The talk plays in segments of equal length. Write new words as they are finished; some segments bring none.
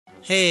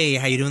Hey,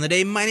 how you doing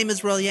today? My name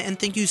is HelyeaRelyea, and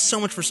thank you so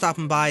much for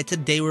stopping by.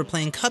 Today we're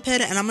playing Cuphead,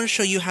 and I'm going to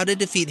show you how to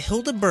defeat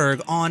Hilda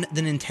Berg on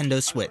the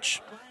Nintendo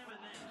Switch.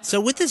 So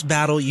with this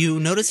battle, you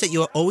notice that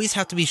you always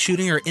have to be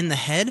shooting her in the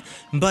head,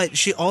 but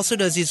she also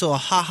does these little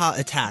haha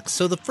attacks.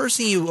 So the first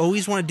thing you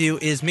always want to do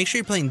is make sure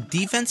you're playing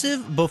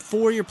defensive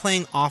before you're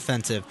playing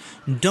offensive.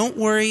 Don't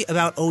worry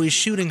about always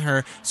shooting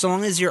her, so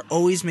long as you're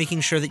always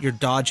making sure that you're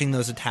dodging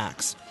those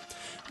attacks.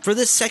 For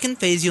this second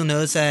phase, you'll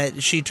notice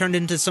that she turned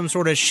into some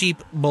sort of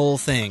sheep bowl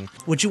thing.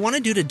 What you want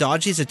to do to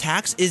dodge these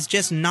attacks is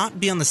just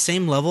not be on the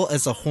same level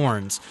as the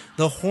horns.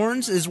 The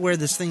horns is where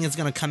this thing is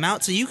going to come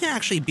out, so you can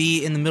actually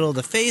be in the middle of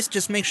the face.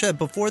 Just make sure that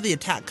before the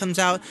attack comes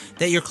out,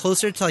 that you're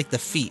closer to like the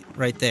feet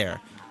right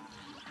there.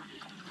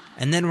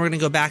 And then we're going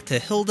to go back to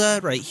Hilda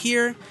right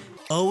here.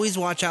 Always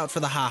watch out for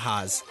the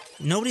ha-has.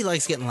 Nobody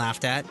likes getting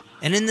laughed at.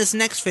 And in this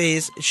next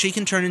phase, she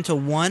can turn into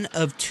one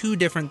of two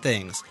different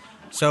things.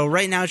 So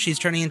right now she's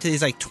turning into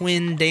these like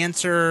twin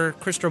dancer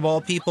crystal ball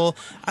people.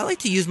 I like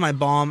to use my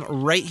bomb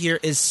right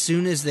here as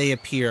soon as they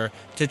appear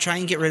to try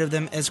and get rid of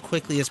them as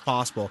quickly as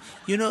possible.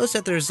 You notice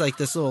that there's like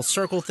this little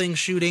circle thing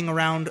shooting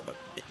around.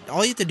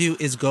 All you have to do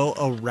is go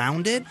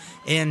around it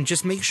and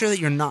just make sure that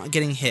you're not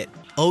getting hit.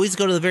 Always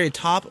go to the very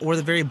top or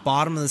the very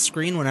bottom of the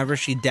screen whenever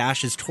she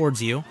dashes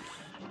towards you.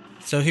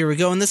 So here we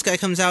go, and this guy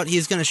comes out,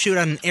 he's going to shoot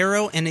out an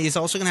arrow, and he's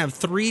also going to have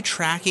 3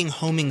 tracking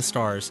homing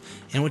stars.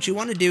 And what you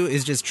want to do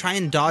is just try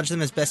and dodge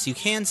them as best you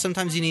can.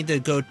 Sometimes you need to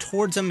go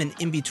towards them and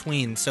in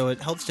between, so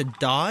it helps to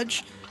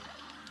dodge,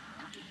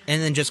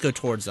 and then just go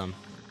towards them.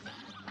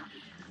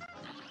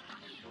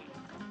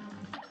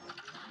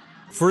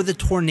 For the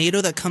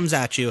tornado that comes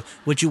at you,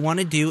 what you want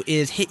to do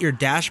is hit your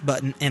dash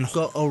button and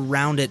go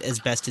around it as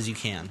best as you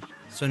can.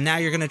 So now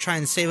you're going to try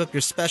and save up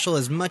your special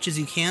as much as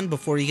you can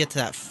before you get to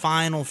that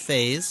final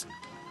phase.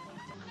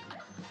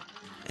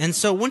 And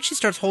so once she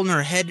starts holding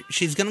her head,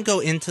 she's going to go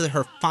into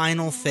her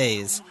final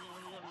phase.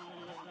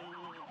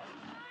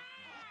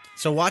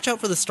 So watch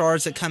out for the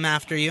stars that come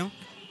after you.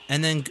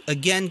 And then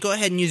again, go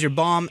ahead and use your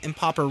bomb and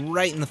pop her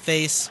right in the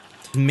face.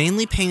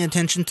 Mainly paying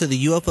attention to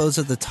the UFOs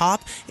at the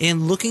top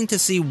and looking to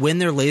see when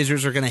their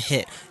lasers are going to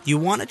hit. You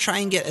want to try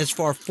and get as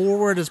far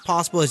forward as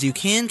possible as you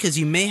can because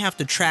you may have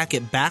to track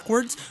it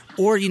backwards,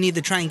 or you need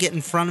to try and get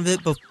in front of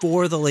it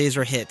before the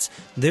laser hits.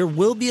 There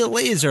will be a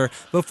laser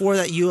before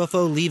that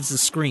UFO leaves the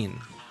screen.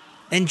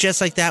 And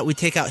just like that, we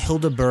take out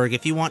Hilda Berg.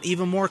 If you want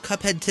even more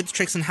Cuphead tips,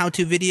 tricks, and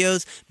how-to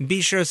videos,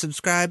 be sure to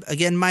subscribe.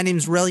 Again, my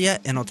name's HelyeaRelyea,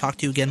 and I'll talk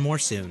to you again more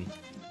soon.